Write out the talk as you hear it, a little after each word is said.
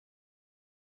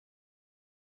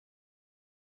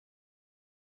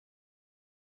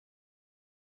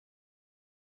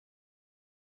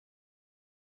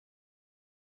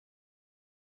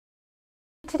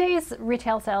Today's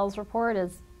retail sales report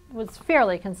was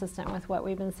fairly consistent with what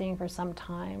we've been seeing for some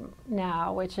time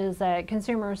now, which is that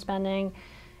consumer spending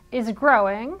is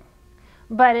growing,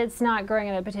 but it's not growing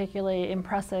at a particularly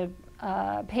impressive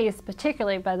pace,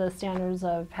 particularly by the standards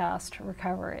of past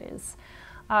recoveries.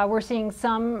 We're seeing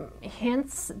some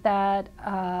hints that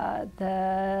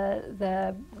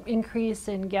the increase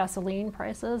in gasoline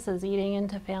prices is eating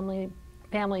into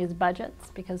families'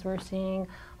 budgets, because we're seeing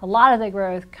a lot of the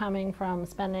growth coming from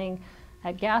spending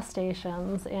at gas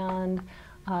stations, and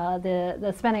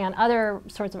the spending on other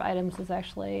sorts of items is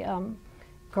actually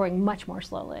growing much more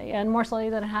slowly, and more slowly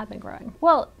than it had been growing.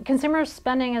 Well, consumer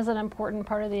spending is an important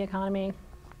part of the economy.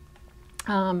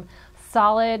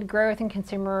 Solid growth in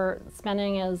consumer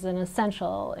spending is an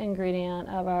essential ingredient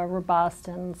of a robust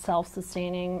and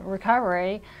self-sustaining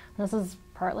recovery. This is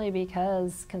partly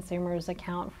because consumers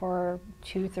account for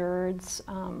two-thirds,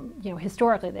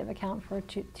 historically they've accounted for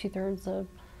two-thirds of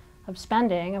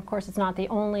spending. Of course, it's not the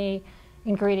only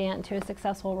ingredient to a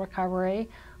successful recovery.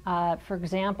 For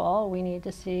example, we need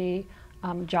to see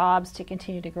jobs to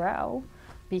continue to grow,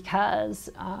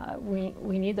 because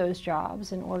we need those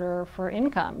jobs in order for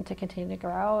income to continue to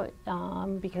grow,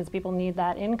 because people need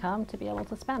that income to be able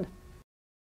to spend.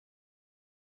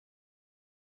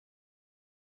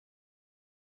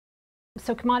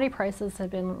 So commodity prices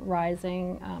have been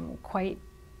rising quite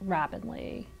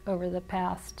rapidly over the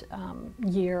past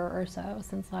year or so,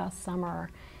 since last summer,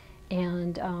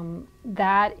 and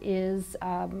that is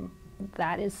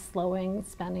slowing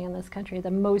spending in this country. The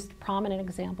most prominent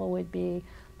example would be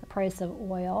the price of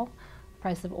oil. The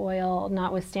price of oil,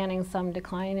 notwithstanding some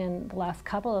decline in the last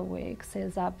couple of weeks,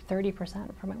 is up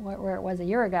 30% from where it was a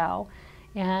year ago,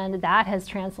 and that has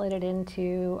translated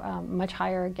into much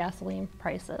higher gasoline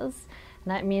prices. And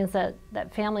that means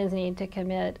that families need to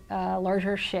commit a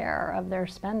larger share of their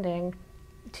spending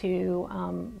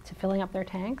to filling up their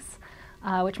tanks,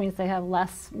 which means they have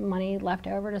less money left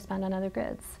over to spend on other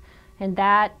goods. And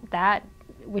that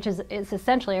which is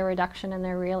essentially a reduction in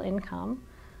their real income,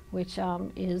 which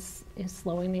is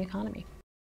slowing the economy.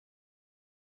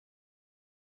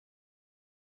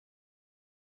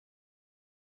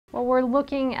 Well, we're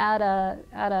looking at a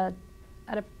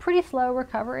pretty slow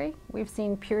recovery. We've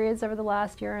seen periods over the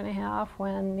last year and a half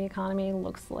when the economy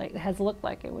has looked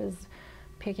like it was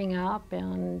picking up,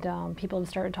 and people have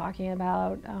started talking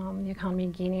about the economy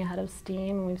gaining a head of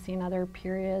steam. And we've seen other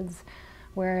periods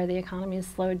where the economy has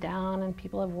slowed down and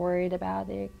people have worried about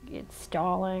it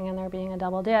stalling and there being a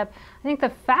double dip. I think the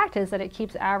fact is that it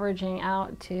keeps averaging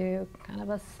out to kind of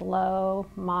a slow,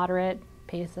 moderate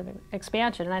pace of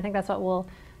expansion, and I think that's what we'll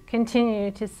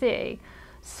continue to see.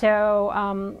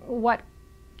 So what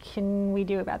can we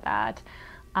do about that?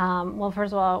 Well,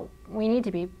 first of all, we need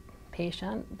to be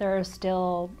patient. There are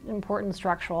still important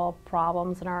structural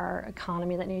problems in our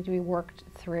economy that need to be worked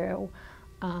through.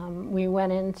 We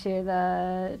went into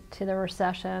the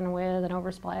recession with an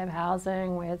oversupply of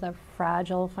housing, with a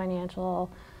fragile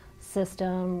financial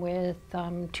system, with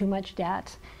too much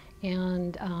debt,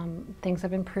 and things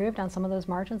have improved on some of those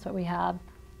margins, but we have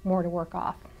more to work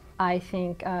off. I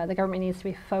think the government needs to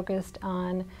be focused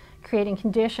on creating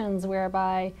conditions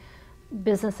whereby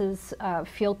businesses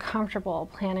feel comfortable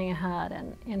planning ahead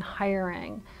and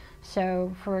hiring.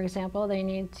 So, for example, they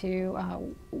need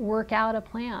to work out a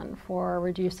plan for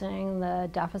reducing the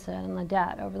deficit and the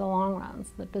debt over the long run,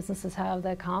 so that businesses have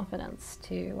the confidence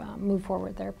to move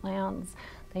forward their plans.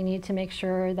 They need to make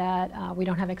sure that we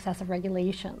don't have excessive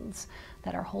regulations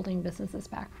that are holding businesses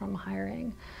back from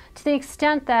hiring. To the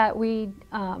extent that we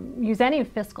use any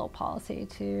fiscal policy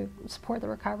to support the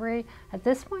recovery, at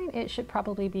this point it should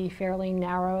probably be fairly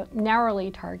narrowly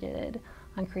targeted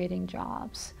on creating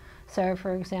jobs. So,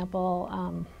 for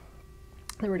example,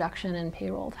 the reduction in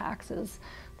payroll taxes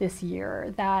this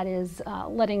year, that is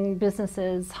letting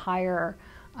businesses hire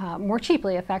more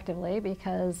cheaply, effectively,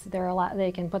 because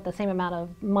they can put the same amount of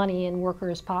money in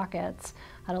workers' pockets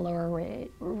at a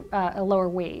lower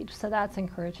wage. So that's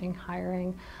encouraging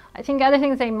hiring. I think other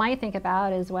things they might think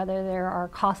about is whether there are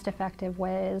cost-effective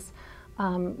ways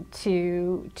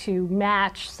to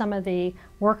match some of the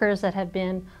workers that have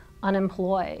been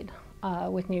unemployed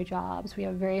with new jobs. We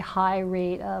have a very high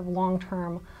rate of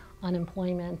long-term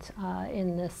unemployment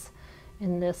in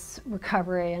this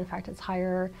recovery. In fact, it's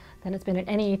higher than it's been at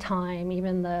any time,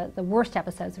 even the worst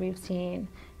episodes we've seen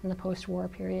in the post-war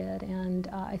period. And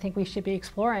I think we should be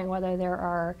exploring whether there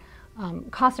are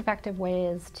cost-effective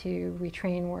ways to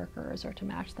retrain workers or to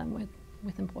match them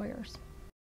with employers.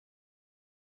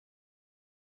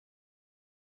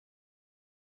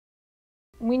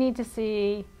 We need to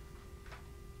see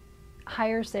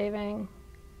higher saving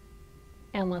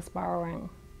and less borrowing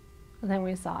than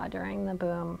we saw during the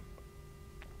boom.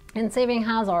 And saving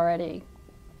has already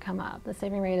come up. The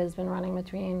saving rate has been running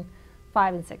between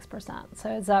 5 and 6%. So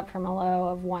it's up from a low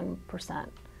of 1%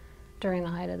 during the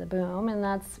height of the boom. And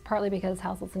that's partly because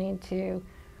households need to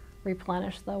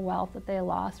replenish the wealth that they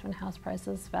lost when house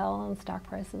prices fell and stock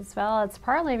prices fell. It's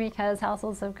partly because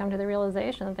households have come to the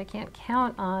realization that they can't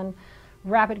count on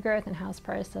rapid growth in house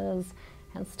prices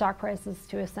and stock prices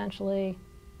to essentially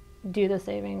do the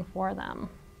saving for them.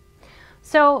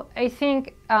 So I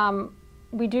think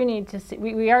we do need to see,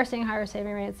 we are seeing higher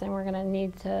saving rates, and we're going to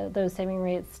need those saving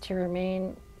rates to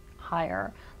remain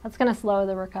higher. That's going to slow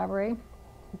the recovery,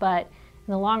 but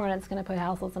in the long run, it's going to put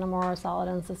households in a more solid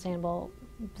and sustainable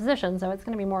position, so it's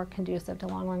going to be more conducive to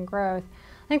long-run growth.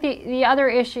 I think the other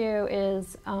issue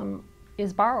is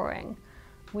borrowing.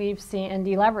 We've seen, and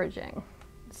deleveraging.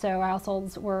 So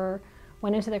households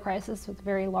went into the crisis with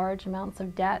very large amounts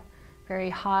of debt,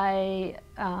 very high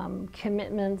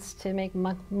commitments to make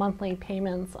monthly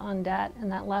payments on debt,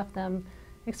 and that left them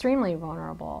extremely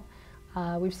vulnerable.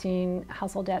 We've seen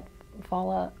household debt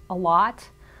fall a lot.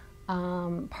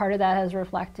 Part of that has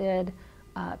reflected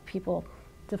people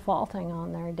defaulting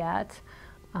on their debt,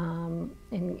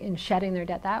 in shedding their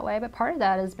debt that way, but part of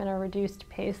that has been a reduced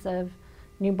pace of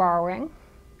new borrowing,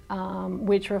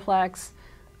 which reflects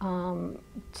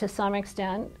to some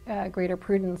extent greater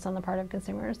prudence on the part of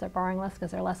consumers. They're borrowing less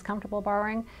because they're less comfortable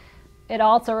borrowing. It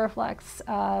also reflects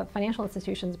financial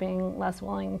institutions being less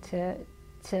willing to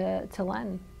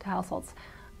lend to households.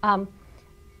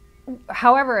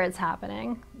 However it's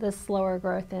happening, this slower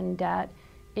growth in debt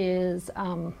is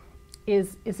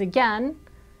again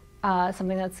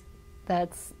something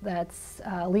that's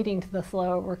leading to the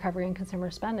slow recovery in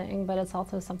consumer spending, but it's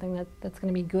also something that's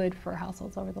going to be good for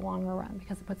households over the longer run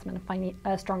because it puts them in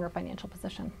a stronger financial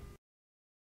position.